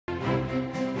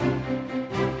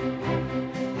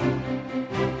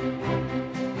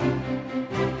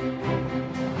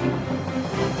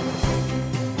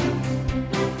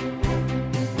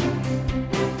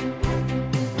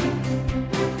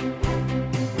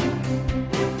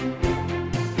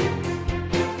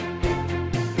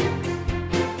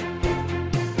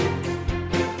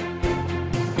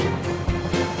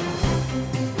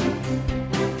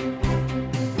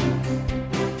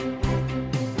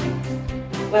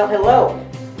Well, hello.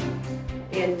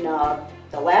 In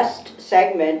the last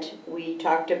segment, we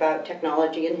talked about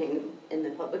technology in the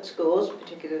public schools,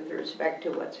 particularly with respect to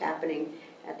what's happening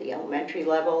at the elementary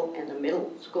level and the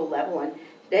middle school level. And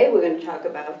today we're going to talk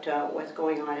about what's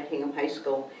going on at Hingham High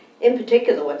School, in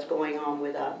particular what's going on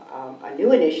with a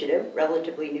new initiative,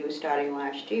 relatively new, starting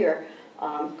last year,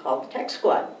 called the Tech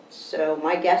Squad. So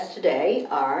my guests today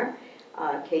are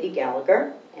Katie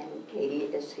Gallagher, and Katie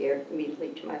is here immediately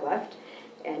to my left.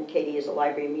 And Katie is a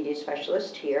library media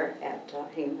specialist here at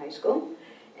Hingham High School.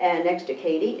 And next to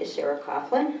Katie is Sarah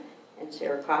Coughlin. And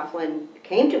Sarah Coughlin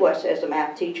came to us as a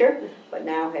math teacher, but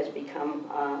now has become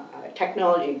a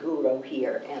technology guru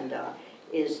here and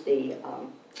is the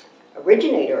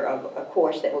originator of a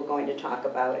course that we're going to talk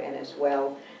about. And as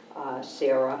well,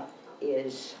 Sarah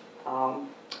is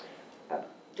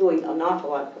doing an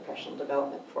awful lot of professional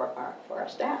development for our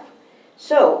staff.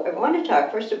 So I want to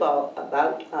talk first of all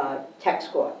about Tech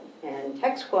Squad. And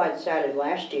Tech Squad started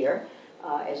last year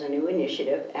as a new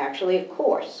initiative, actually a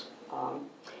course.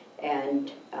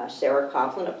 And Sarah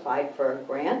Coughlin applied for a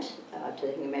grant to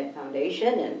the Hingham Ed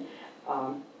Foundation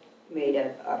and made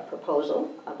a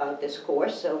proposal about this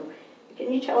course. So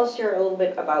can you tell us, Sarah, a little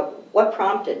bit about what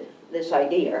prompted this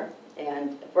idea?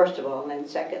 And first of all, and then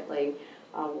secondly,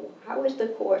 how is the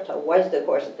course, or was the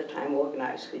course at the time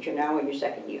organized? Because you're now in your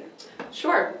second year.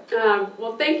 Sure.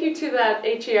 Well, thank you to that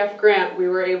HEF grant, we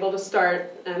were able to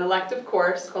start an elective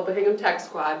course called the Hingham Tech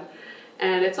Squad.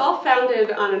 And it's all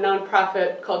founded on a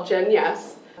nonprofit called Gen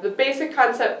Yes. The basic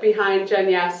concept behind Gen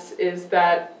Yes is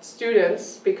that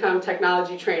students become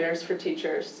technology trainers for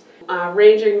teachers,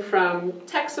 ranging from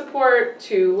tech support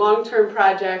to long-term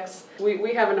projects.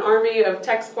 We have an army of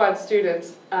Tech Squad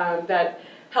students that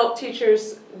help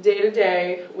teachers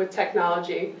day-to-day with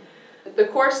technology. The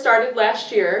course started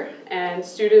last year, and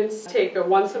students take a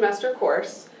one-semester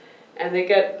course, and they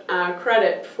get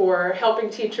credit for helping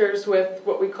teachers with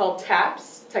what we call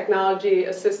TAPs,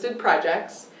 technology-assisted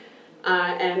projects.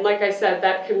 And like I said,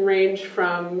 that can range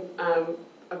from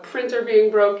a printer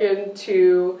being broken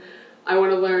to I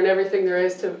want to learn everything there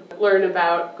is to learn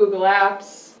about Google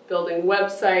Apps, building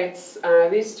websites.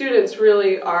 These students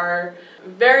really are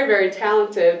very, very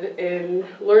talented in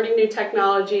learning new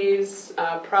technologies,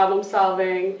 problem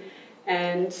solving,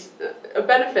 and a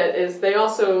benefit is they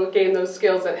also gain those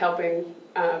skills at helping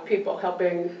people,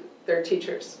 helping their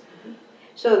teachers.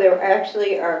 So there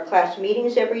actually are class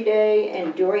meetings every day,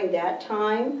 and during that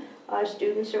time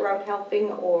students are out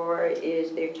helping, or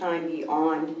is there time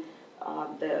beyond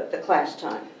the class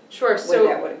time? Sure. Where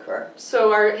that would occur.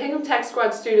 So our Hingham Tech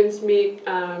Squad students meet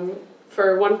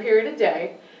for one period a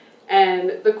day,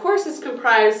 and the course is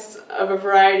comprised of a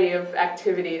variety of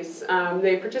activities.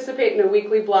 They participate in a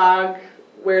weekly blog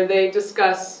where they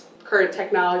discuss current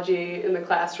technology in the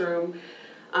classroom.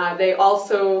 They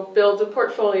also build a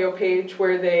portfolio page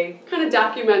where they kind of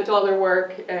document all their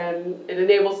work, and it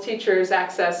enables teachers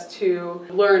access to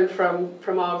learn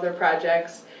from all of their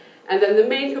projects. And then the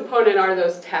main component are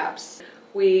those TAPs.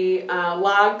 We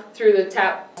log through the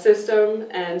TAP system,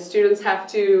 and students have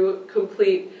to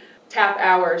complete TAP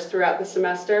hours throughout the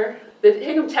semester. The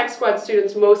Hingham Tech Squad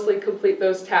students mostly complete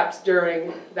those TAPs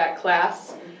during that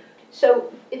class.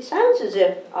 So it sounds as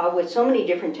if with so many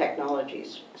different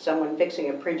technologies, someone fixing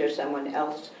a printer, someone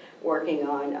else working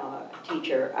on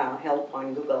teacher help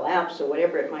on Google Apps or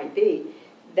whatever it might be,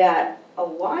 that a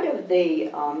lot of the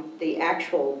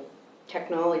actual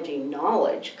technology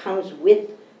knowledge comes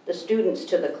with the students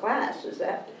to the class. Is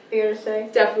that fair to say?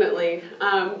 Definitely.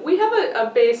 We have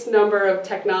a base number of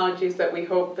technologies that we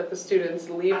hope that the students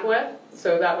leave with.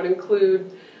 So that would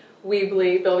include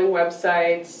Weebly, building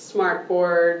websites,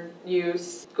 smartboard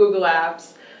use, Google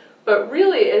Apps. But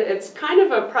really, it's kind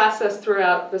of a process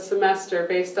throughout the semester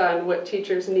based on what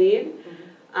teachers need.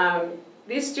 Mm-hmm.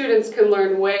 These students can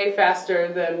learn way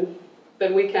faster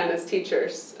than we can as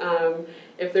teachers.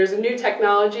 If there's a new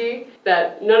technology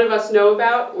that none of us know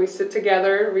about, we sit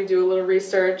together, we do a little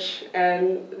research,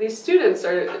 and these students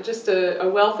are just a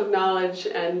wealth of knowledge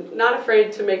and not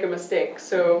afraid to make a mistake.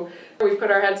 So we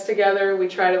put our heads together, we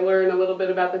try to learn a little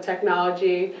bit about the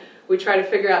technology, we try to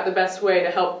figure out the best way to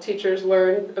help teachers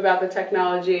learn about the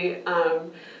technology.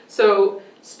 So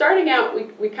starting out,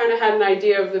 we kind of had an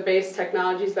idea of the base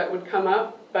technologies that would come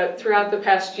up, but throughout the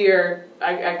past year,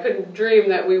 I couldn't dream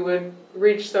that we would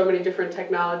reach so many different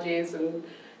technologies and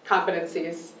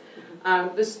competencies.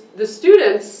 The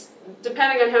students,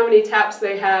 depending on how many TAPs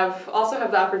they have, also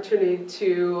have the opportunity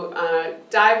to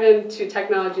dive into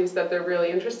technologies that they're really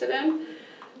interested in.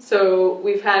 So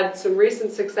we've had some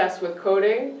recent success with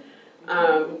coding,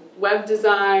 web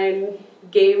design,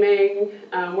 gaming.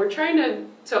 We're trying to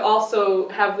to also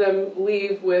have them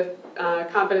leave with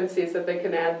competencies that they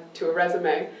can add to a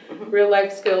resume, real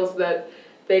life skills that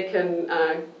they can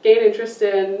gain interest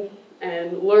in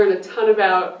and learn a ton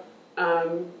about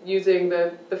using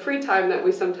the free time that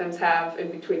we sometimes have in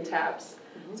between tabs.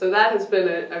 So that has been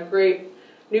a great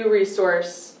new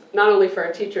resource, not only for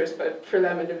our teachers, but for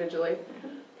them individually.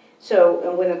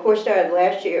 So when the course started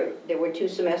last year, there were 2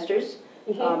 semesters.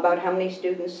 About how many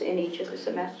students in each of the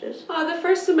semesters? The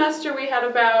first semester we had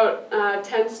about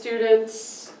 10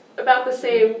 students, about the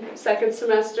same second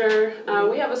semester.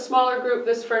 We have a smaller group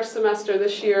this first semester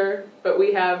this year, but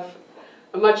we have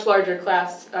a much larger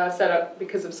class set up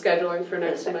because of scheduling for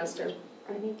next semester.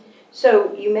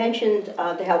 So you mentioned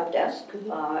the help desk,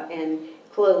 and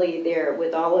clearly there,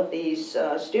 with all of these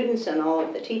students and all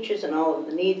of the teachers and all of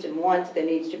the needs and wants, there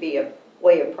needs to be a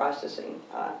way of processing,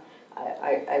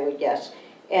 I would guess.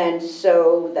 And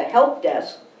so the help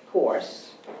desk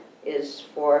course is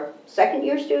for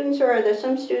second-year students, or are there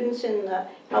some students in the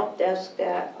help desk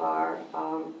that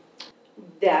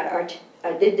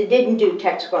didn't do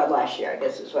Tech Squad last year, I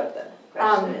guess is what the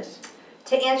question is.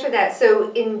 To answer that,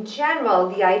 so in general,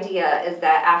 the idea is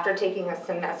that after taking a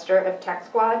semester of Tech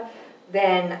Squad,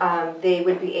 then they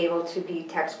would be able to be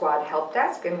Tech Squad help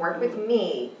desk and work with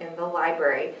me in the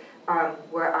library,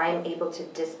 where I'm able to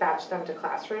dispatch them to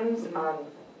classrooms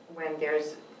when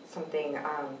there's something,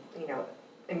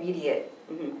 immediate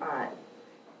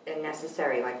and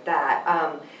necessary like that.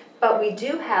 But we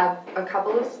do have a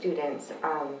couple of students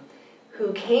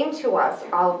who came to us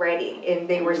already, and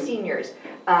they were seniors,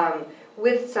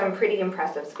 with some pretty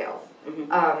impressive skills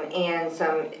and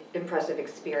some impressive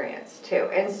experience too.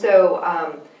 And so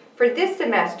for this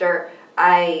semester,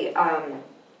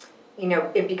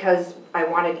 because I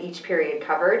wanted each period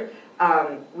covered,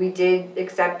 we did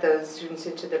accept those students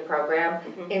into the program.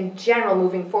 In general,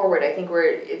 moving forward, I think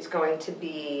it's going to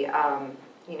be,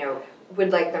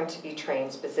 would like them to be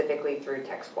trained specifically through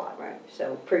Tech Squad. Right,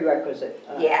 so prerequisite.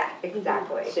 Yeah,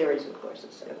 exactly. Series of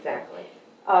courses. Exactly.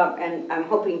 And I'm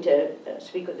hoping to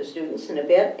speak with the students in a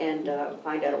bit and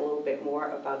find out a little bit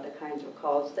more about the kinds of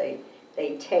calls they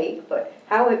take. But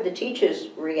how have the teachers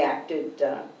reacted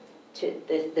to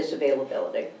this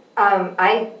availability?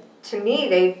 To me,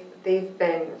 they've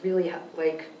been really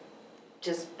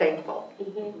just thankful.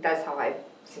 That's how I've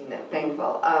seen it.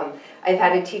 Thankful. I've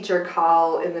had a teacher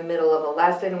call in the middle of a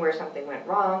lesson where something went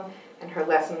wrong, and her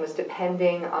lesson was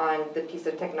depending on the piece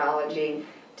of technology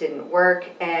didn't work,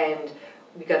 and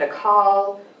we got a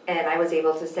call, and I was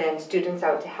able to send students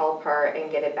out to help her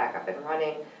and get it back up and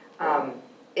running.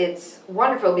 It's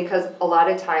wonderful because a lot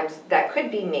of times that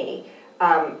could be me.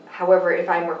 However, if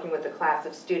I'm working with a class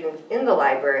of students in the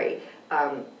library,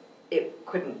 it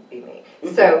couldn't be me.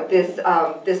 So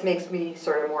this makes me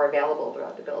sort of more available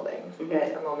throughout the building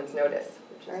at a moment's notice,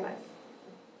 which is nice.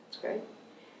 That's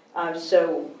great.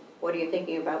 So what are you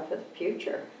thinking about for the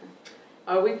future?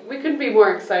 We couldn't be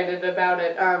more excited about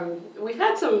it. We've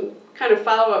had some kind of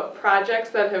follow-up projects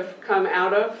that have come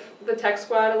out of the Tech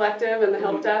Squad elective and the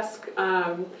help desk,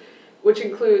 which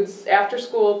includes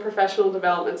after-school professional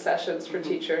development sessions for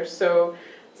teachers. So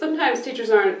sometimes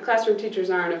classroom teachers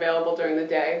aren't available during the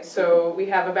day. So we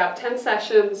have about 10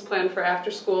 sessions planned for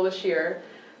after school this year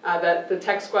that the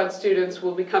Tech Squad students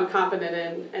will become competent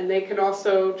in, and they can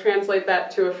also translate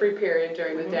that to a free period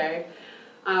during the day.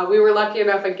 We were lucky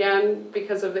enough, again,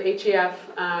 because of the HEF,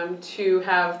 to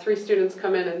have 3 students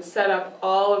come in and set up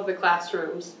all of the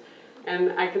classrooms.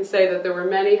 And I can say that there were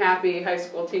many happy high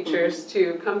school teachers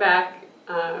to come back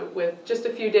with just a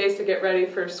few days to get ready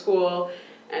for school,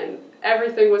 and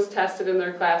everything was tested in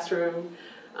their classroom.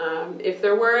 If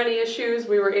there were any issues,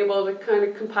 we were able to kind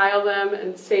of compile them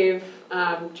and save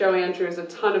Joe Andrews a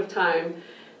ton of time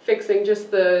fixing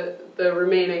just the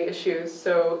remaining issues.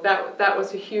 So that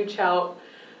was a huge help.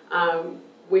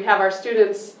 We have our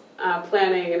students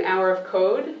planning an hour of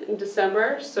code in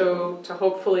December, so to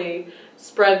hopefully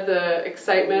spread the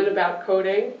excitement about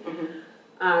coding.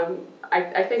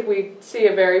 I think we see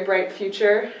a very bright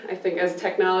future. I think as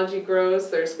technology grows,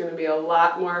 there's going to be a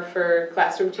lot more for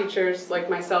classroom teachers like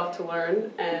myself to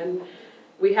learn, and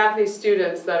we have these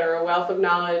students that are a wealth of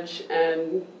knowledge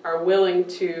and are willing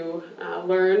to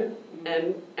learn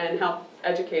and help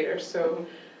educators. So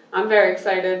I'm very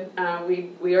excited.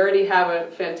 We already have a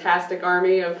fantastic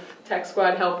army of Tech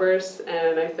Squad helpers,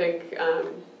 and I think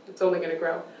it's only going to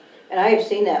grow. And I have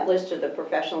seen that list of the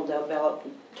professional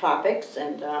development topics,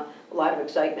 and a lot of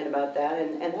excitement about that,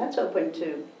 and that's open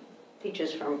to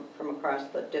teachers from across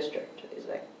the district, is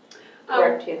that?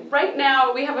 correct? Yeah. Right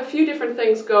now, we have a few different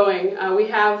things going. We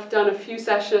have done a few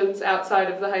sessions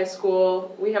outside of the high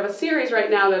school. We have a series right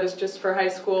now that is just for high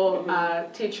school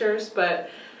teachers, but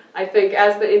I think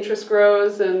as the interest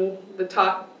grows and the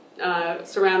talk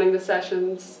surrounding the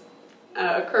sessions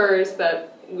occurs,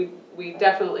 that we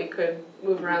definitely could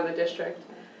move around the district.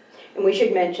 And we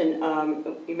should mention,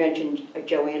 you mentioned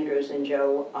Joe Andrews, and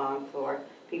Joe, for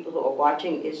people who are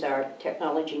watching, is our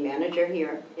technology manager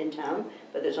here in town,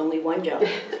 but there's only one Joe.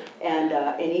 And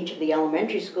in each of the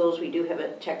elementary schools, we do have a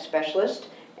tech specialist,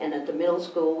 and at the middle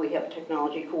school, we have a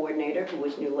technology coordinator who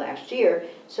was new last year.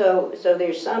 So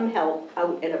there's some help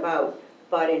out and about,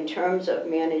 but in terms of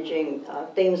managing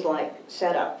things like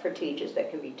setup for teachers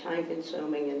that can be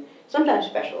time-consuming and sometimes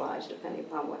specialized, depending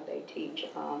upon what they teach,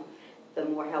 the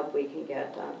more help we can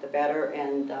get, the better,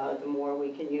 and the more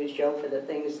we can use Joe for the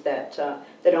things that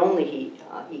that only he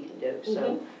can do.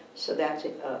 So that's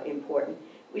important.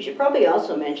 We should probably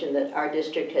also mention that our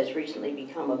district has recently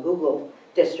become a Google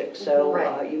district.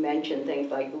 So you mentioned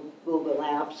things like Google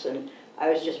Apps, and I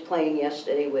was just playing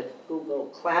yesterday with Google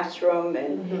Classroom,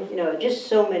 and you know, just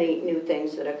so many new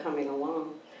things that are coming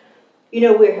along. You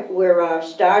know, we're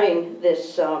starting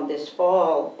this this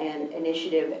fall an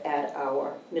initiative at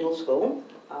our middle school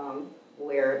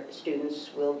where students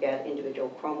will get individual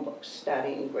Chromebooks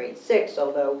starting in grade 6,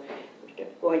 although we're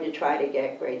going to try to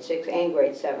get grade 6 and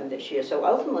grade 7 this year. So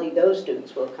ultimately those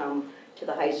students will come to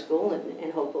the high school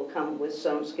and hope will come with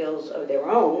some skills of their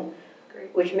own,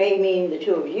 which may mean the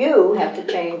two of you have to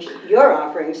change your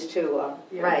offerings to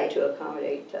to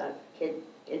accommodate kid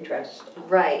interest.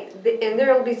 Right, and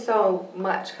there will be so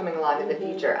much coming along in the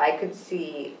future. I could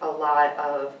see a lot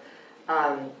of,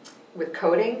 with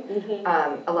coding,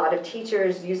 a lot of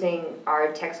teachers using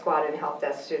our Tech Squad and Help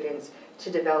Desk students to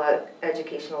develop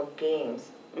educational games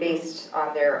based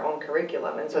on their own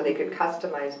curriculum. And so they could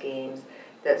customize games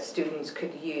that students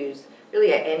could use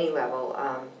really at any level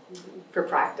for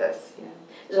practice. Yeah.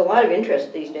 There's a lot of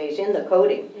interest these days in the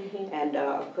coding, and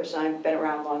of course I've been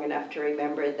around long enough to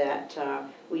remember that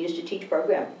we used to teach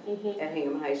programming at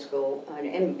Hingham High School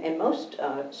and most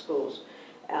schools,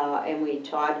 and we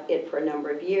taught it for a number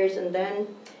of years, and then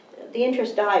the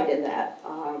interest died in that,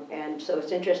 and so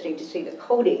it's interesting to see the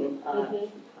coding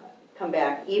come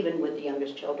back even with the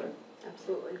youngest children.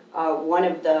 Absolutely. One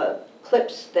of the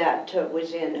clips that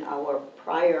was in our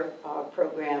prior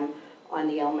program on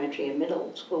the elementary and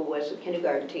middle school was a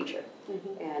kindergarten teacher,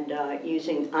 and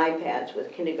using iPads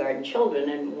with kindergarten children,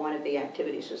 and one of the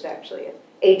activities was actually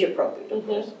age appropriate, of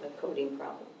course, a coding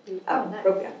problem. Nice.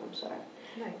 Program, I'm sorry.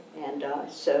 Nice. And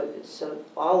so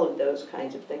all of those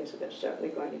kinds of things are certainly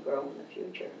going to grow in the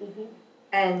future.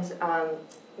 And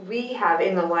we have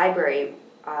in the library,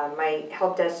 my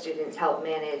help desk students help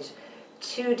manage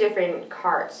 2 different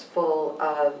carts full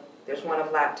of, there's one of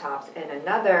laptops and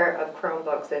another of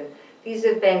Chromebooks, and these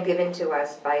have been given to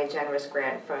us by a generous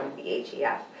grant from the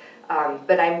HEF.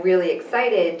 But I'm really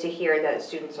excited to hear that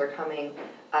students are coming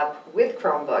up with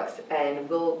Chromebooks, and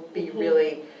we'll be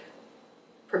really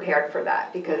prepared for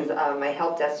that because my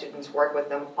help desk students work with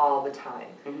them all the time.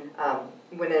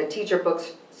 When a teacher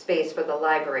books space for the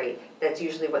library, that's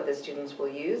usually what the students will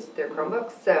use, their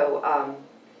Chromebooks. So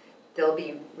they'll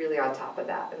be really on top of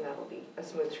that, and that'll be a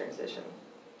smooth transition.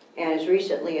 And as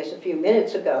recently as a few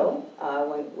minutes ago,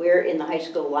 when we're in the high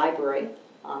school library,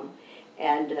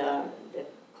 and the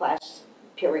class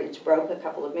periods broke a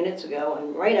couple of minutes ago,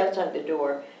 and right outside the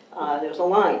door, there was a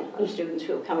line of students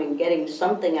who were coming, getting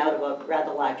something out of a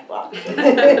rather large box.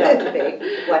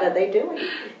 What are they doing?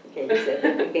 Okay, they said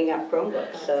they're picking up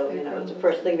Chromebooks. So you know, it's the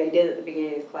first thing they did at the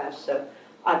beginning of the class. So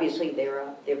obviously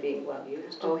they're being well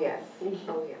used. Oh yes,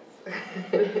 oh yes.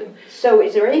 So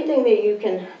is there anything that you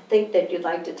can think that you'd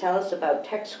like to tell us about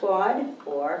Tech Squad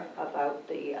or about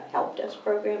the Help Desk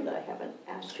program that I haven't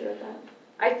asked you about?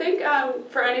 I think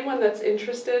for anyone that's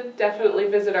interested, definitely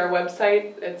visit our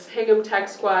website. It's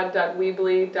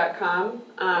hinghamtechsquad.weebly.com.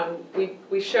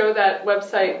 We show that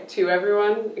website to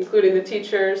everyone, including the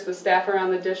teachers, the staff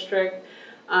around the district.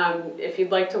 If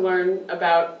you'd like to learn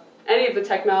about any of the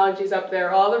technologies up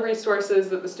there, all the resources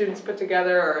that the students put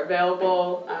together are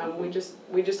available. We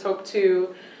just hope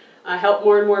to help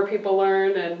more and more people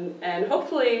learn and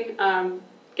hopefully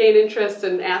gain interest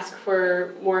and ask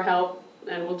for more help,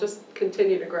 and we'll just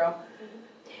continue to grow.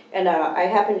 And I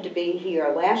happened to be here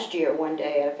last year one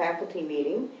day at a faculty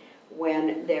meeting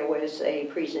when there was a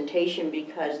presentation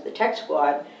because the Tech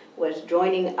Squad was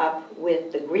joining up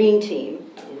with the Green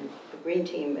Team. And the Green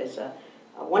Team is a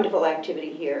wonderful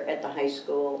activity here at the high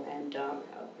school, and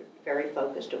very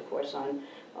focused, of course, on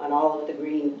all of the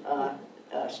green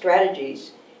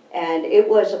strategies. And it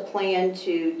was a plan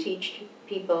to teach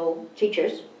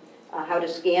teachers, how to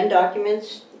scan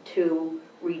documents to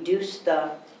reduce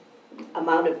the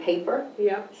amount of paper.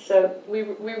 Yeah. So we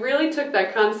really took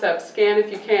that concept, scan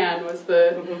if you can, was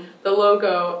the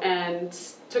logo, and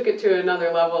took it to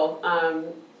another level.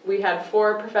 We had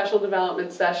 4 professional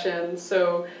development sessions,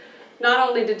 so not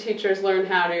only did teachers learn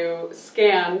how to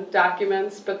scan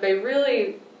documents, but they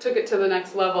really took it to the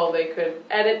next level. They could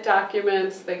edit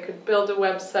documents, they could build a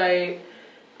website,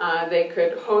 they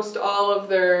could host all of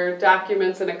their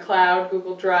documents in a cloud,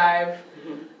 Google Drive.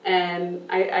 And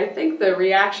I think the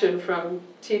reaction from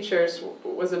teachers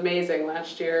was amazing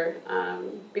last year,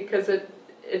 because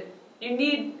you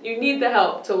need the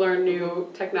help to learn new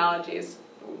technologies.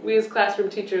 We as classroom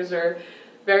teachers are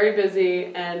very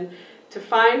busy, and to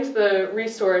find the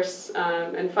resource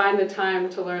and find the time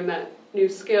to learn that new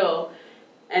skill,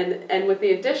 and with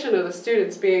the addition of the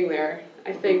students being there,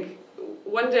 I think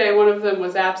one day one of them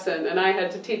was absent and I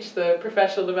had to teach the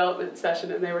professional development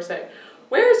session, and they were saying,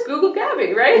 "Where's Google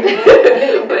Gabby?" Right?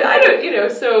 But I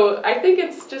don't, so I think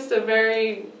it's just a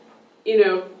very,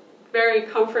 very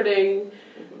comforting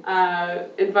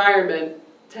environment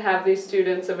to have these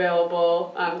students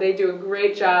available. They do a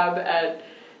great job at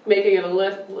making it a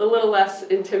little less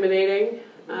intimidating,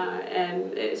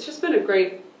 and it's just been a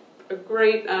great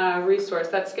resource.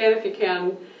 That Scan If You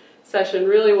Can session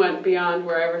really went beyond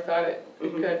where I ever thought it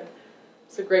could.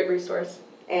 It's a great resource.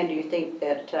 And do you think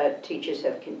that teachers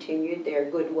have continued their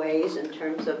good ways in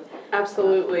terms of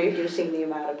absolutely reducing the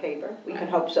amount of paper? We can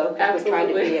hope so, because we're trying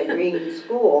to be a green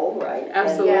school, right?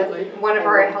 Absolutely. Yes. One of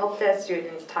our help desk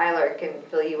students, Tyler, can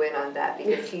fill you in on that,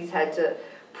 because he's had to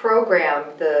program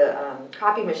the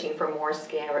copy machine for more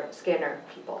scanner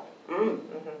people.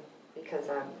 Because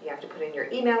you have to put in your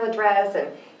email address, and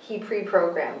he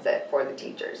pre-programs it for the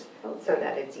teachers so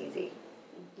that it's easy.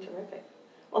 Terrific.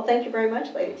 Well, thank you very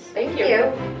much, ladies. Thank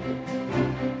you.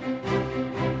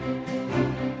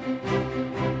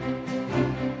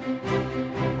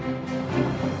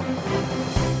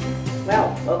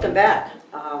 Well, welcome back.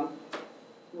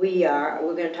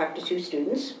 We're going to talk to 2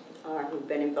 students who've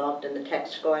been involved in the Tech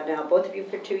Squad now, both of you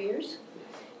for 2 years.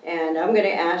 And I'm going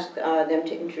to ask them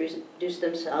to introduce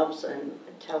themselves and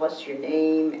tell us your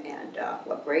name and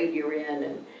what grade you're in,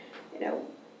 and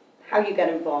how you got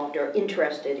involved or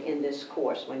interested in this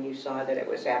course when you saw that it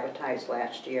was advertised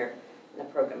last year in the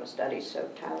program of studies. So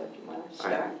Tyler, do you want to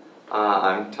start?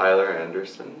 I'm Tyler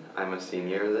Anderson. I'm a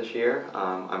senior this year.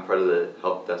 I'm part of the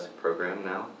help desk program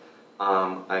now.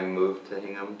 I moved to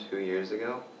Hingham 2 years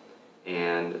ago,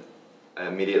 and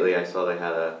immediately I saw they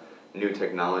had a new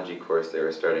technology course they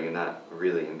were starting, and that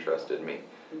really interested me.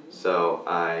 So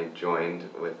I joined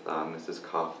with Mrs.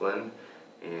 Coughlin,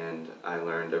 and I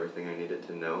learned everything I needed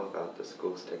to know about the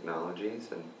school's technologies,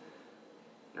 and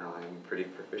now I'm pretty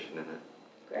proficient in it.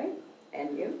 Great.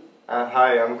 And you?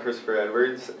 Hi, I'm Christopher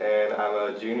Edwards, and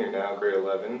I'm a junior now, grade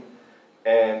 11.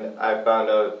 And I found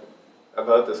out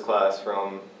about this class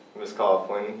from Ms.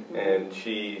 Coughlin, and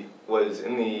she was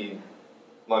in the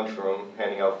lunchroom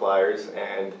handing out flyers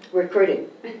and recruiting.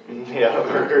 Yeah,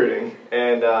 recruiting.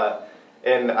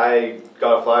 And I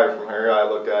got a flyer from her. I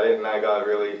looked at it and I got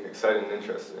really excited and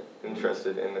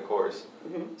interested in the course.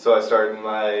 So I started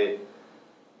my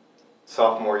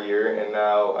sophomore year, and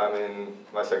now I'm in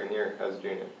my 2nd year as a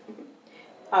junior.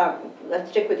 Let's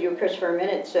stick with you, Chris, for a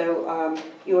minute. So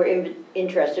you were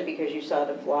interested because you saw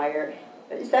the flyer.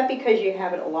 Is that because you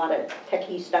have a lot of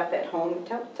techie stuff at home?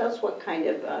 Tell us what kind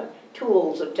of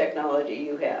tools of technology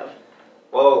you have.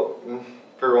 Well,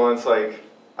 for once,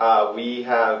 we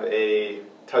have a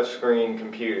touchscreen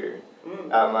computer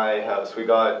at my house. We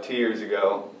got it 2 years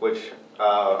ago, which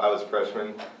I was a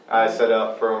freshman. I set it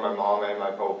up for my mom and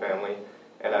my whole family,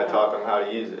 and I taught them how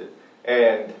to use it.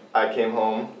 And I came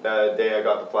home the day I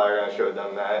got the flyer, and I showed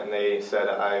them that, and they said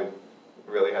I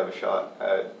really have a shot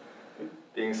at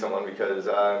being someone because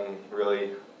I'm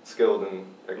really skilled in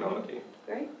technology.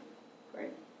 Great,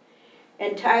 great.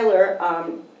 And Tyler,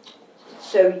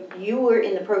 so you were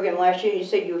in the program last year. You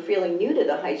said you were feeling new to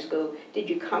the high school. Did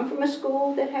you come from a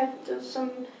school that had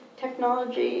some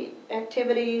technology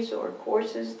activities or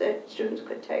courses that students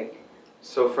could take?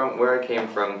 So from where I came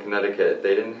from, Connecticut,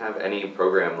 they didn't have any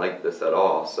program like this at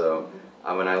all. So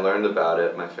when I learned about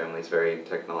it, my family's very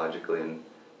technologically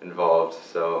involved,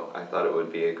 so I thought it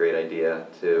would be a great idea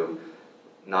to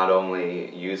not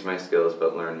only use my skills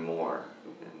but learn more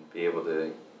and be able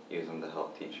to use them to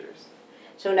help teachers.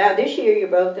 So now this year you're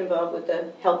both involved with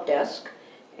the help desk,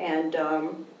 and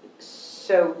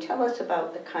so tell us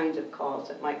about the kinds of calls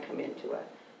that might come into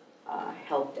a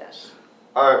help desk.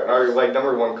 Our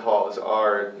number 1 calls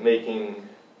are making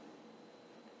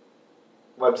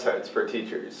websites for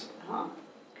teachers. Uh-huh.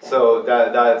 Okay. So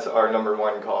that's our number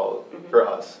one call for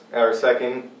us. Our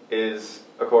second is,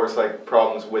 of course, like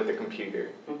problems with the computer,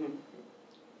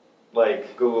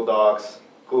 like Google Docs,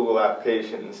 Google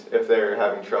applications, if they're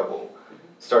having trouble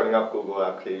starting up Google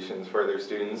applications for their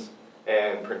students,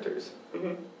 and printers.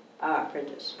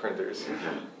 Printers. Printers.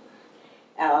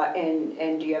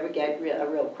 And do you ever get a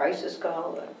real crisis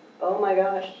call? Like, oh my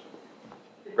gosh.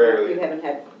 Rarely. You haven't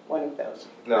had one of those.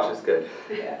 No. Which is good.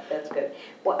 Yeah, that's good.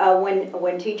 Well,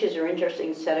 when teachers are interested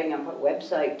in setting up a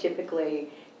website, typically,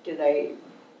 do they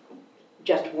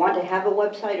just want to have a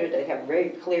website, or do they have very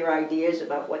clear ideas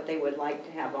about what they would like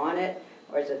to have on it,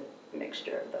 or is it a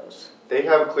mixture of those? They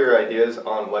have clear ideas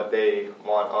on what they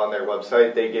want on their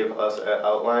website. They give us an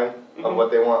outline of what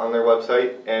they want on their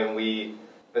website, and we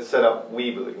set up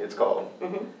Weebly, it's called.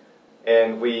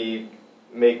 And we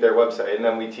make their website, and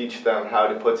then we teach them how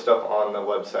to put stuff on the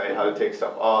website, how to take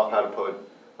stuff off, how to put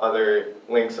other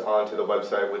links onto the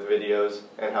website with videos,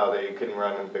 and how they can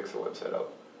run and fix the website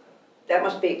up. That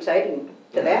must be exciting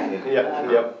to them. Yeah,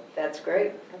 yep. That's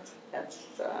great.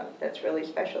 That's really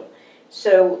special.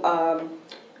 So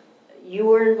you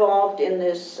were involved in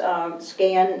this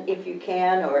Scan If You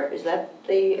Can, or is that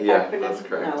the acronym? That's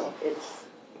correct. No, it's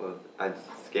Well, I'd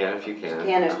Scan If You Can.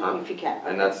 Scan If You Can.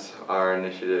 And that's our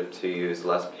initiative to use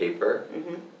less paper.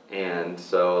 And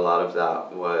so a lot of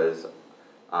that was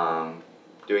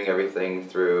doing everything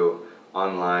through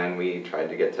online. We tried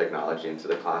to get technology into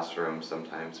the classroom.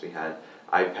 Sometimes we had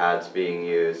iPads being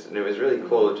used, and it was really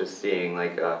cool just seeing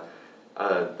like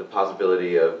the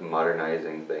possibility of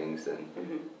modernizing things and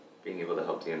being able to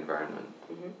help the environment.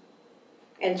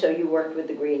 And so you worked with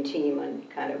the Green Team on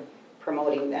kind of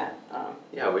promoting that.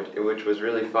 Yeah, which was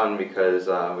really fun because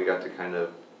we got to kind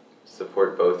of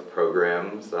support both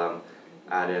programs,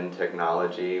 add in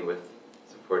technology with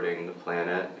supporting the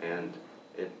planet, and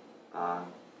it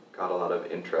got a lot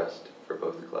of interest for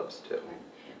both clubs too.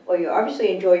 Well, you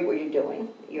obviously enjoy what you're doing.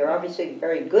 You're obviously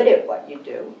very good at what you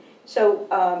do. So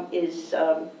is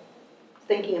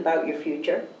thinking about your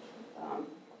future,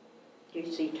 do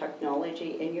you see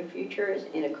technology in your future as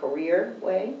in a career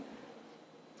way?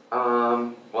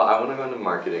 Well, I want to go into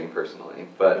marketing personally,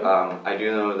 but I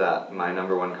do know that my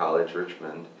number one college,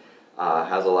 Richmond,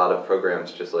 has a lot of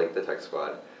programs just like the Tech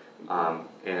Squad.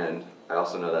 And I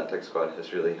also know that Tech Squad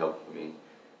has really helped me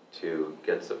to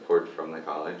get support from the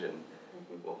college and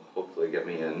will hopefully get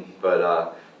me in.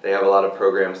 But they have a lot of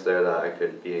programs there that I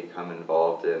could become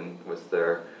involved in with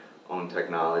their own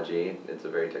technology. It's a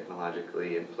very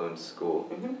technologically influenced school,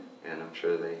 and I'm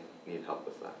sure they need help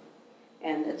with that.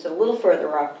 And it's a little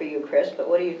further off for you, Chris, but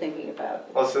what are you thinking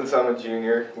about? Well, since I'm a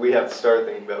junior, we have to start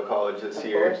thinking about college this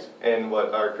year course. and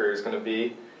what our career is going to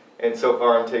be. And so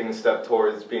far, I'm taking a step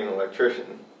towards being an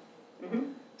electrician.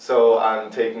 So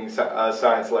I'm taking a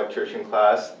science electrician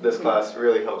class. This class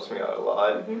really helps me out a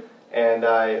lot, and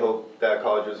I hope that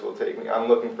colleges will take me. I'm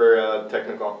looking for a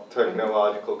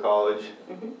technological college,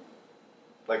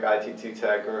 like ITT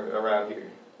Tech around here.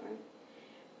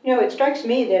 You know, it strikes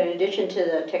me that in addition to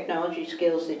the technology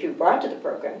skills that you brought to the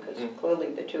program, because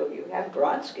clearly the two of you have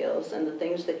broad skills, and the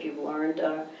things that you've learned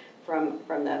from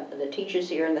the teachers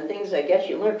here, and the things I guess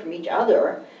you learned from each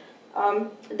other,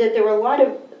 that there were a lot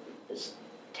of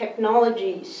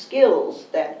technology skills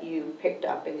that you picked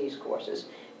up in these courses.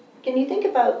 Can you think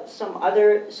about some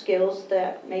other skills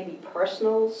that, maybe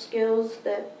personal skills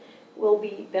that will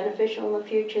be beneficial in the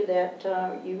future that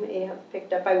you may have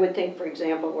picked up? I would think, for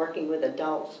example, working with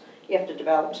adults, you have to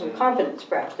develop some confidence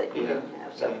perhaps that you didn't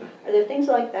have. So are there things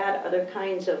like that, other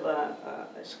kinds of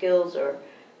skills or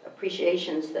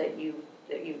appreciations that you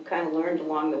kind of learned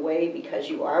along the way because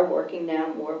you are working now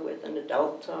more with an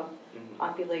adult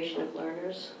population of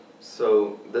learners?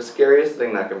 So the scariest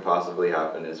thing that can possibly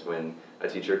happen is when a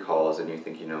teacher calls and you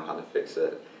think you know how to fix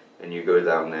it, and you go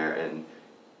down there and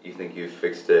you think you've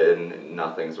fixed it and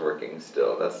nothing's working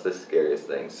still. That's the scariest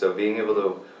thing. So being able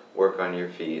to work on your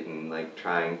feet and like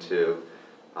trying to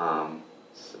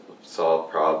solve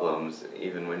problems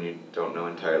even when you don't know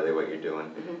entirely what you're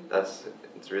doing,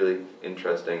 it's really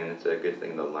interesting, and it's a good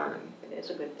thing to learn. It is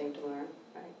a good thing to learn,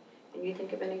 right? Can you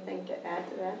think of anything to add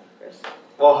to that, Chris?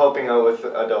 Well, helping out with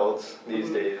adults these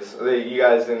days. You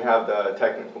guys didn't have the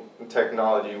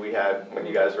technology we had when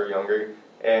you guys were younger.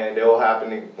 And it will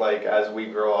happen, like, as we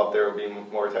grow up, there will be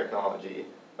more technology.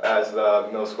 As the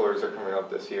middle schoolers are coming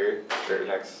up this year, or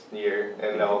next year,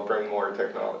 and they'll bring more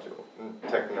technological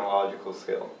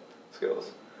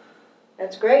skills.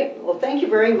 That's great. Well, thank you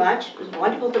very much. It was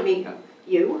wonderful to meet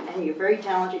you, and you're a very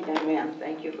talented young man.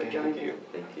 Thank you for joining me.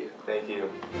 Thank you. Thank you.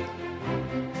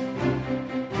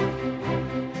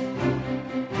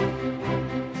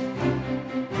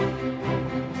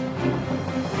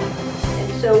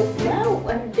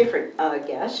 different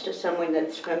guest, someone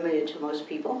that's familiar to most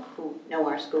people who know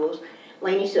our schools,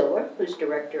 Lainey Silver, who's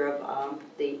director of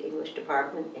the English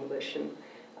department, English and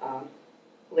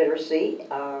literacy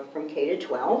from K to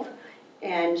 12.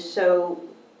 And so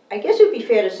I guess it would be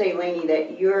fair to say, Lainey,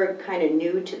 that you're kind of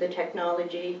new to the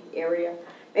technology area,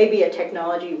 maybe a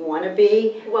technology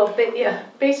wannabe. Well, yeah,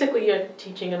 basically you're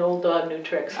teaching an old dog new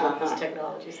tricks with this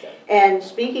technology stuff. And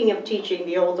speaking of teaching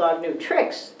the old dog new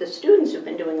tricks, the students have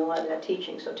been doing a lot of that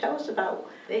teaching. So tell us about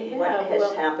what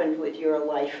has happened with your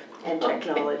life and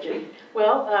technology. Okay.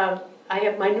 Well, I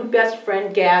have my new best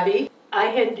friend, Gabby. I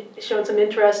had shown some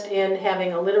interest in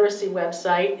having a literacy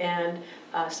website, and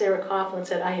Sarah Coughlin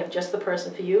said, I have just the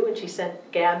person for you, and she sent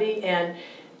Gabby, and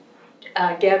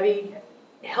Gabby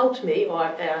helped me,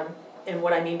 and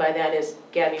what I mean by that is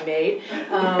Gabby made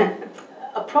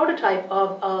a prototype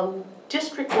of a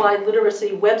district-wide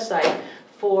literacy website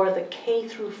for the K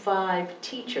through 5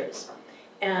 teachers.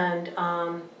 And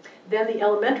then the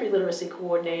elementary literacy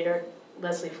coordinator,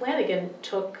 Leslie Flanagan,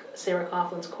 took Sarah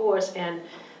Coughlin's course and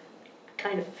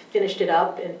kind of finished it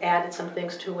up and added some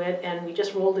things to it, and we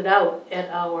just rolled it out at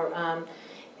our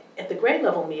at the grade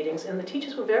level meetings, and the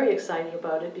teachers were very excited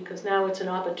about it because now it's an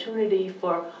opportunity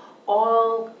for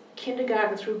all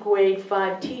kindergarten through grade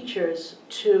 5 teachers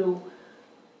to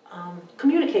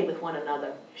communicate with one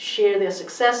another, share their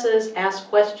successes, ask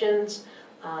questions.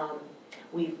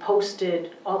 We've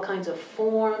posted all kinds of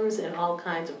forms and all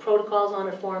kinds of protocols on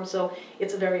a form, so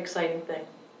it's a very exciting thing.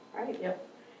 Right. Yep.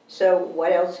 So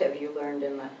what else have you learned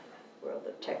in the world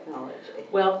of technology?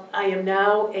 Well, I am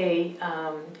now a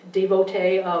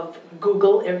devotee of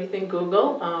Google, everything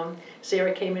Google.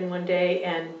 Sarah came in one day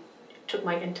and took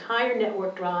my entire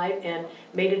network drive and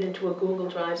made it into a Google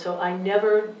Drive, so I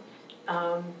never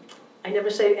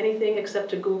say anything except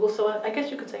to Google, so I guess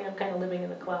you could say I'm kind of living in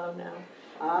the cloud now.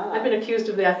 I've been accused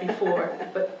of that before,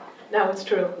 but now it's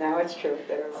true. Now it's true,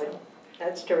 literally. So.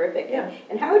 That's terrific. Yeah.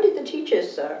 And how did the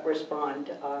teachers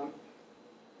respond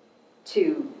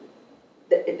to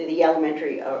the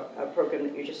elementary program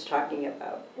that you're just talking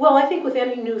about? Well, I think with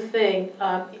any new thing,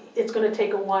 it's going to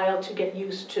take a while to get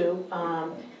used to.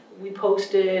 We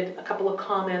posted a couple of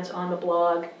comments on the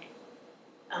blog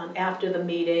after the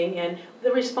meeting, and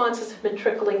the responses have been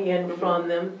trickling in from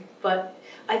them. But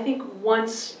I think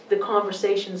once the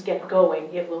conversations get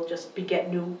going, it will just beget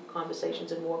new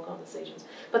conversations and more conversations.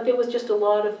 But there was just a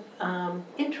lot of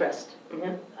interest.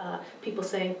 People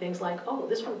saying things like, "Oh,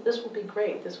 this will be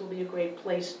great. This will be a great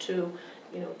place to,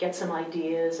 get some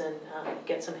ideas and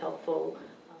get some helpful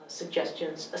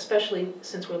suggestions, especially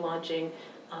since we're launching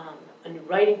a new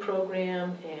writing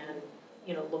program and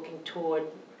looking toward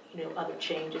other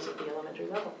changes at the elementary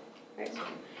level." Right.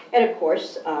 And of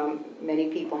course, many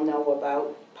people know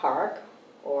about PARC,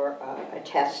 or a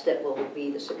test that will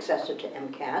be the successor to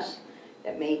MCAS,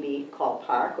 that may be called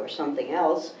PARC or something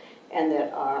else, and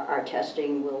that our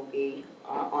testing will be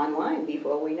online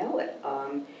before we know it.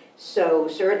 So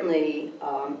certainly,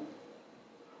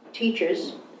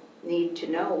 teachers need to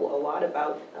know a lot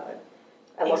about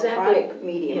electronic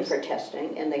medium for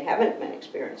testing, and they haven't been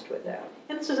experienced with that.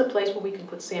 And this is a place where we can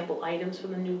put sample items for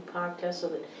the new PARC test so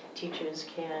that teachers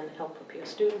can help prepare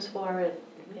students for it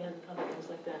and other things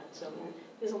like that. So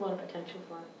there's a lot of potential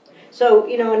for it. So,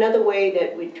 another way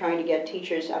that we're trying to get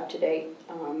teachers up to date,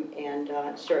 and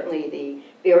certainly the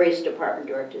various department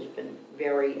directors have been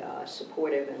very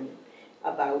supportive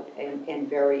and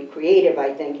very creative,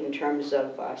 I think, in terms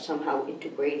of somehow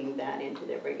integrating that into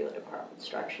their regular department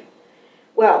instruction.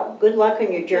 Well, good luck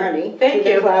on your journey to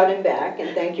the cloud and back,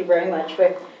 and thank you very much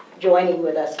for joining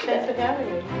with us today. Thanks for having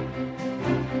me.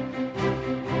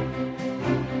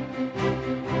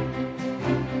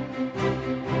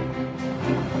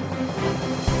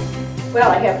 Well,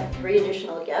 I have 3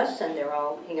 additional guests, and they're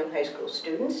all Hingham High School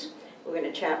students. We're going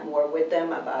to chat more with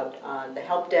them about the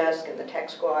help desk and the tech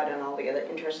squad and all the other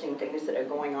interesting things that are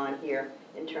going on here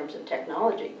in terms of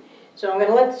technology. So I'm going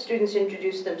to let the students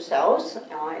introduce themselves,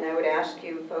 and I would ask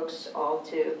you folks all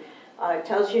to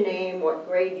tell us your name, what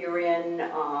grade you're in,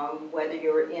 whether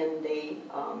you're in the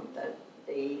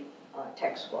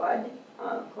tech squad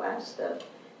class,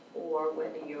 or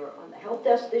whether you're on the help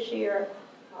desk this year,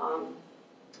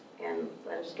 and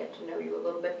let us get to know you a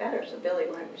little bit better. So Billy,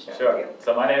 why don't we start with you? Sure.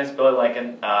 So my name is Billy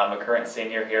Lincoln. I'm a current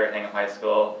senior here at Hingham High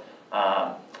School.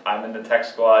 I'm in the tech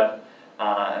squad,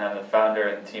 and I'm the founder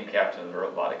and team captain of the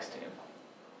robotics team.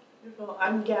 Well,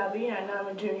 I'm Gabby, and I'm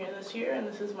a junior this year, and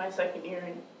this is my second year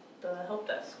in the help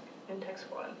desk in tech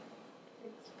squad.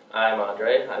 I'm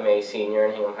Andre. I'm a senior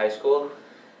in Hingham High School,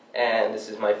 and this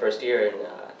is my first year in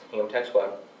Hingham Tech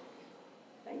Squad.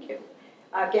 Thank you.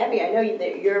 Gabby, I know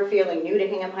that you're feeling new to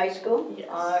Hingham High School.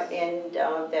 Yes. And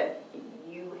that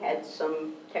you had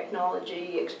some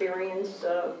technology experience,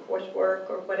 coursework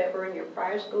or whatever in your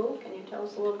prior school. Can you tell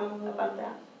us a little bit about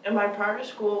that? In my prior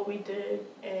school, we did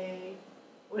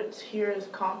what's here is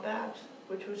Comp Apps,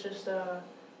 which was just a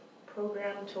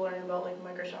program to learn about like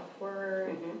Microsoft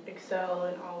Word, Excel,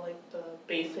 and all like the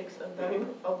basics of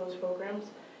of those programs.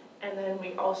 And then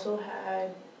we also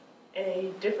had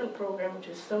a different program which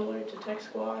is similar to Tech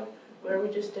Squad, where we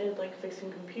just did like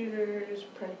fixing computers,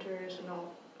 printers, and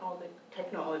all the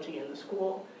technology in the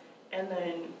school. And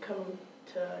then coming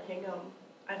to Hingham,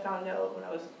 I found out when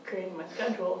I was creating my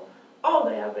schedule, oh,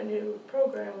 they have a new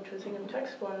program, which was Hingham Tech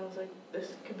Squad, and I was like,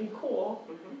 this could be cool.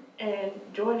 And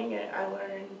joining it, I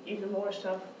learned even more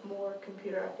stuff, more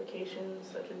computer applications,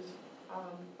 such as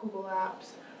Google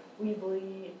Apps,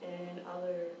 Weebly, and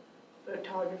other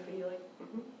photography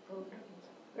programs.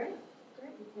 Great,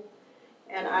 great.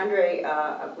 And Andre,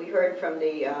 we heard from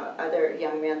the other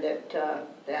young men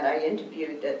that I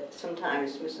interviewed that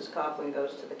sometimes Mrs. Coughlin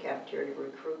goes to the cafeteria to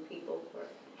recruit people for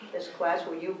this class.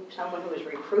 Were you someone who was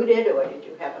recruited, or did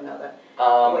you have another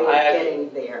way of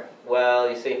getting there? Well,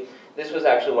 you see, this was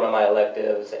actually one of my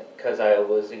electives because I'm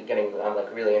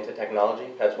like really into technology.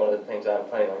 That's one of the things I'm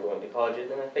planning on going to college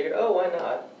in, and I figured, oh, why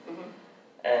not?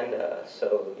 And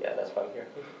so, yeah, that's why I'm here.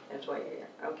 That's why you're here,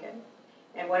 okay.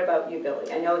 And what about you,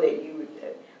 Billy? I know that you,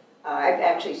 I've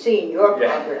actually seen your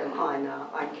program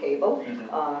on cable,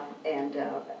 and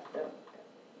the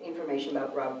information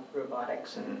about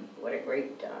robotics, and what a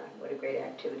great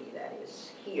activity that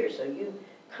is here. So you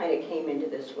kind of came into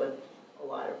this with a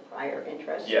lot of prior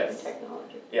interest in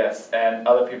technology. Yes, and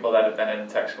other people that have been in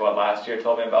Tech Squad last year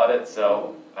told me about it,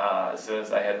 so as soon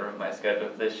as I had room in my schedule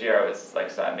this year, I was like,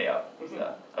 sign me up.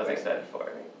 So I was excited for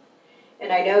it.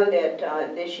 And I know that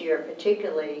this year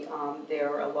particularly,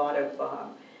 there are a lot of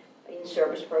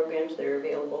in-service programs that are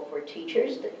available for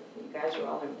teachers. That you guys are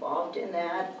all involved in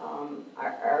that.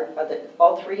 Are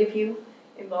all three of you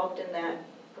involved in that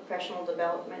professional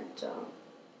development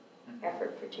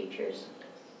effort for teachers?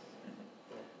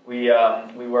 We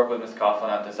work with Ms. Coughlin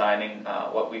on designing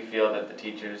what we feel that the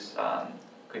teachers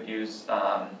could use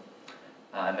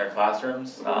in their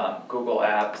classrooms. Google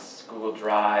Apps, Google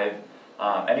Drive,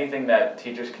 anything that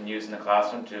teachers can use in the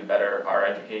classroom to better our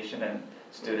education and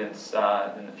students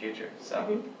in the future.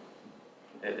 So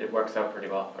it works out pretty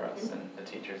well for us and the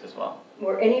teachers as well.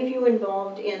 Were any of you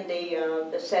involved in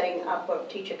the setting up of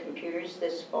teacher computers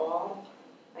this fall?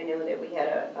 I know that we had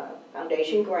a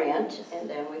foundation grant, and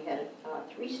then we had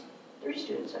three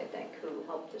students, I think, who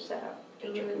helped to set up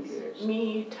teacher computers.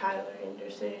 Me, Tyler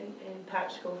Anderson, and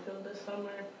Pat Schofield this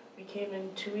summer. We came in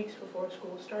 2 weeks before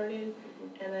school started,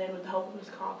 and then with the help of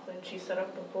Ms. Coughlin, she set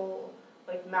up the whole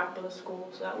map of the school,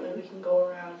 so that way we can go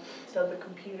around, set up the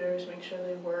computers, make sure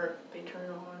they work, they turn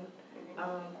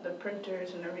on, the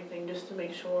printers and everything, just to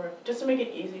make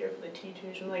it easier for the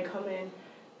teachers when they come in.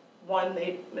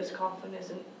 Ms. Coughlin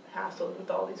isn't hassled with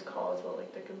all these calls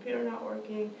about the computer not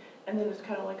working, and then it's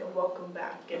kind of like a welcome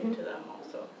back gift to them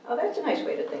also. Oh, that's a nice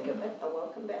way to think of it, a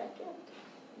welcome back gift.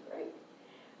 Great.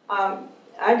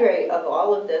 Andre, of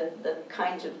all of the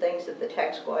kinds of things that the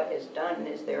Tech Squad has done,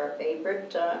 is there a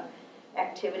favorite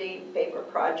activity,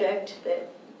 favorite project that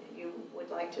you would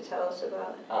like to tell us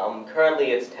about?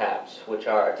 Currently it's TAPS, which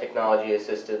are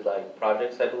technology-assisted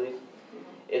projects, I believe.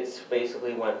 It's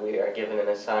basically when we are given an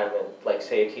assignment,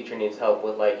 say a teacher needs help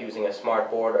with using a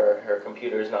smart board or her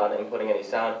computer is not inputting any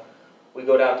sound. We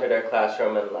go down to their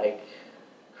classroom and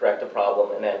correct a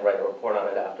problem and then write a report on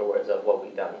it afterwards of what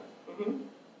we've done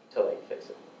to fix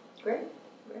it. Great,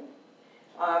 great.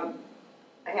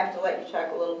 I have to let you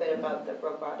talk a little bit about the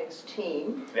robotics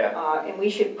team. Yeah. And we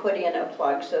should put in a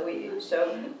plug. So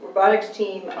robotics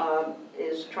team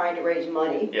is trying to raise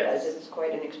money because it's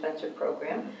quite an expensive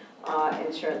program.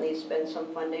 And certainly spend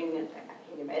some funding, and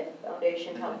Hingham Ed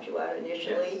Foundation helped you out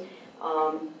initially.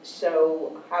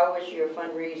 So how is your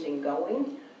fundraising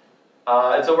going?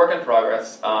 It's a work in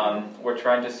progress. We're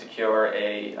trying to secure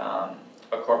a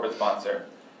corporate sponsor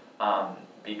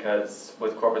because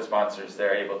with corporate sponsors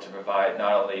they're able to provide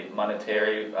not only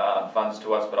monetary funds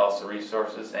to us but also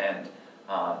resources and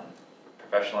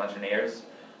professional engineers.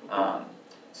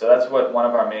 So that's what one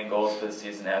of our main goals for the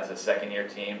season as a second-year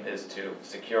team is to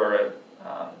secure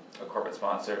a corporate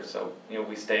sponsor. So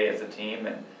we stay as a team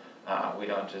and we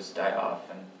don't just die off,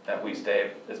 and that we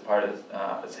stay as part of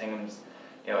as Hingham's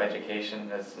education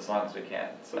as long as we can.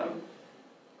 So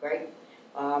great,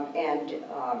 and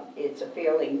it's a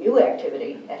fairly new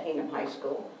activity at Hingham High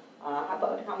School.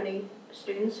 How many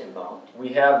students involved?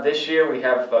 This year we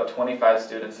have about 25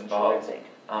 students involved.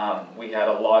 We had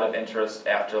a lot of interest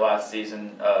after last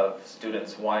season of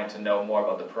students wanting to know more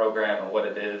about the program and what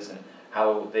it is and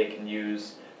how they can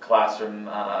use classroom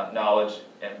knowledge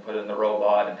and put it in the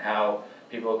robot, and how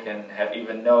people can have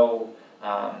even no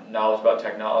knowledge about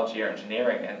technology or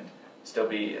engineering and still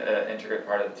be an integral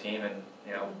part of the team and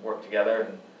work together,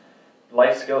 and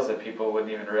life skills that people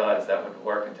wouldn't even realize that would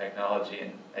work in technology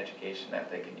and education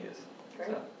that they can use. Great.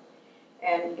 So.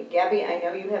 And Gabby, I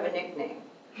know you have a nickname.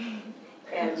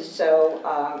 And so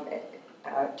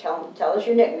tell us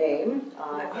your nickname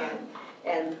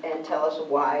and tell us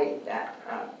why that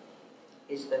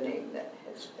is the name that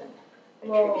has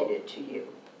been attributed to you.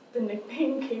 The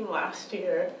nickname came last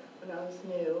year when I was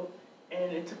new,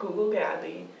 and it's Google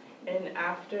Gabby. And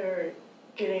after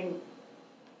getting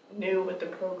new with the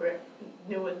program,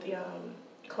 new with the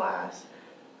class,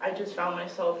 I just found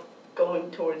myself going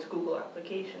towards Google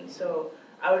applications. So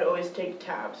I would always take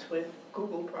tabs with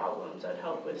Google problems. I'd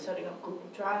help with setting up Google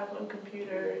Drive on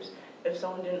computers if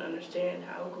someone didn't understand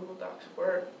how Google Docs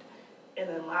worked. And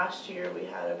then last year we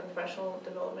had a professional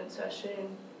development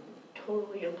session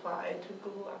totally applied to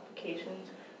Google applications.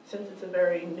 Since it's a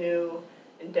very new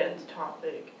and dense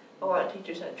topic, a lot of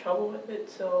teachers had trouble with it,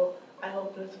 so I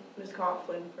helped Ms.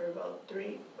 Coughlin for about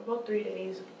three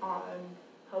days on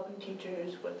helping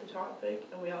teachers with the topic,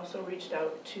 and we also reached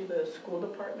out to the school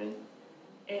department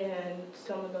and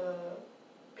some of the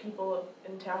people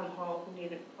in town hall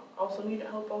who also needed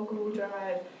help on Google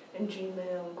Drive and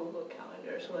Gmail and Google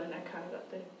Calendar. So then I kind of got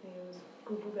the nicknames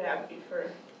Google Gabby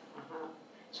for.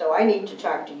 So I need to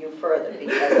talk to you further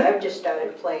because I've just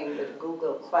started playing with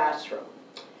Google Classroom,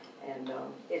 and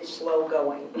it's slow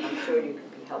going. I'm sure you can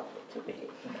be helpful to me.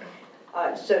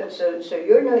 So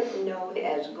you're known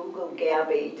as Google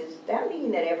Gabby. Does that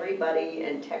mean that everybody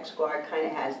in Tech Squad kind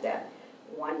of has that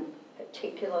one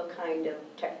particular kind of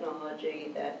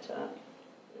technology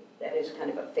that is kind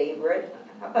of a favorite?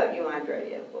 How about you,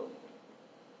 Andrea?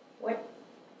 What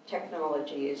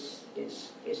technology is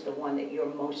the one that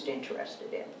you're most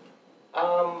interested in?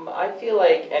 I feel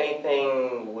like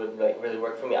anything would really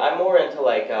work for me. I'm more into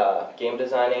game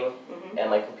designing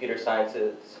and computer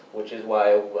sciences, which is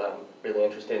why I'm really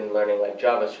interested in learning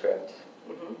JavaScript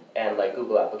and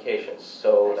Google applications.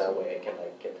 So that way I can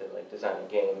get to designing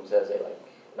games as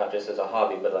not just as a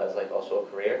hobby, but as also a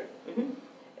career.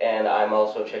 And I'm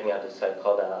also checking out this site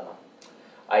called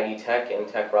ID Tech and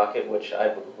Tech Rocket, which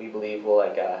we believe will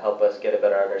help us get a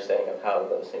better understanding of how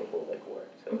those things will work.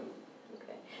 So.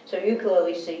 Okay. So you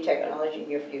clearly see technology in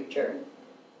your future.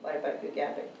 What about you,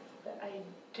 Gabby? I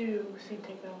do see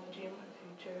technology in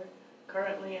my future.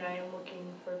 Currently, I am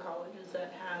looking for colleges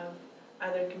that have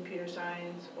either computer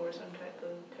science or some type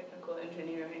of technical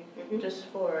engineering, just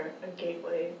for a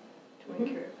gateway to my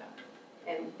career path.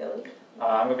 And Billy?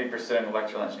 I'm going to be pursuing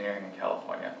electrical engineering in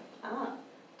California.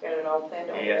 Got it all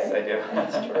planned out? Yes, I do.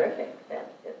 That's terrific.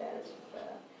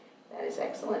 That is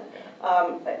excellent.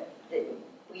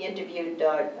 We interviewed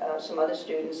some other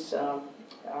students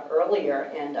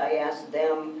earlier, and I asked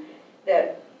them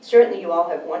that certainly you all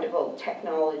have wonderful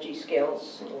technology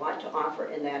skills, a lot to offer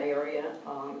in that area,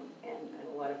 and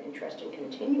a lot of interest in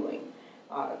continuing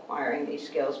acquiring these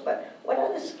skills. But what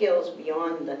other skills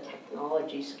beyond the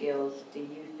technology skills do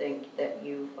you think that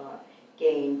you've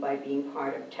gained by being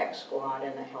part of Tech Squad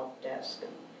and the help desk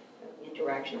and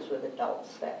interactions with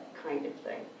adults, that kind of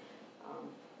thing?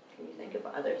 Can you think of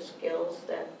other skills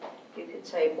that you could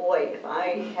say, boy, if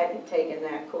I hadn't taken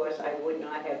that course, I would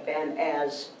not have been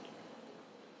as...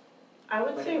 I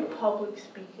would say public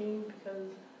speaking, because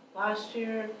last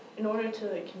year, in order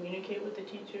to communicate with the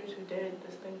teachers who did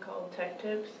this thing called Tech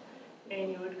Tips, and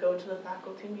you would go to the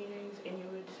faculty meetings and you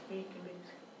would speak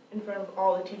in front of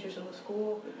all the teachers in the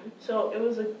school. So it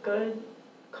was a good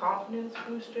confidence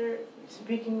booster,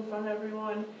 speaking in front of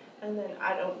everyone, and then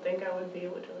I don't think I would be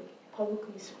able to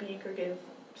publicly speak or give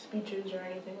speeches or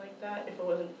anything like that if it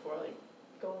wasn't for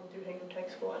going through Hingham Tech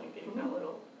School and getting that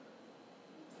little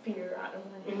fear out of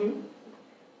me.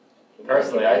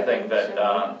 Personally, I think that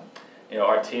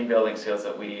our team building skills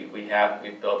that we've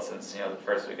built since the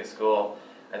first week of school,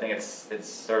 I think it's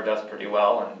served us pretty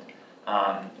well,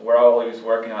 and we're always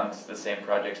working on the same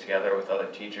projects together with other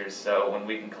teachers. So when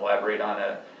we can collaborate on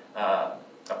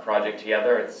a project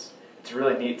together, it's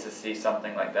really neat to see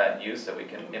something like that in use that we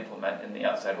can implement in the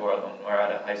outside world when we're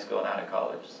out of high school and out of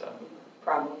college. So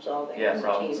problem solving. Yeah,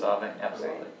 problem solving,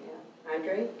 absolutely. Right.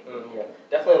 Andre? Yeah,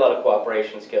 definitely a lot of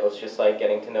cooperation skills, just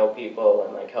getting to know people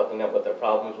and helping them with their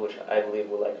problems, which I believe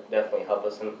will definitely help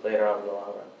us later on in the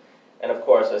long run. And of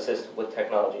course, assist with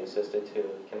technology assisted too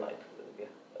can really be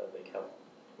a big help.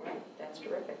 Right, that's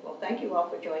terrific. Well, thank you all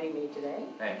for joining me today.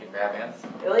 Thank you for having us.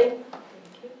 Billy?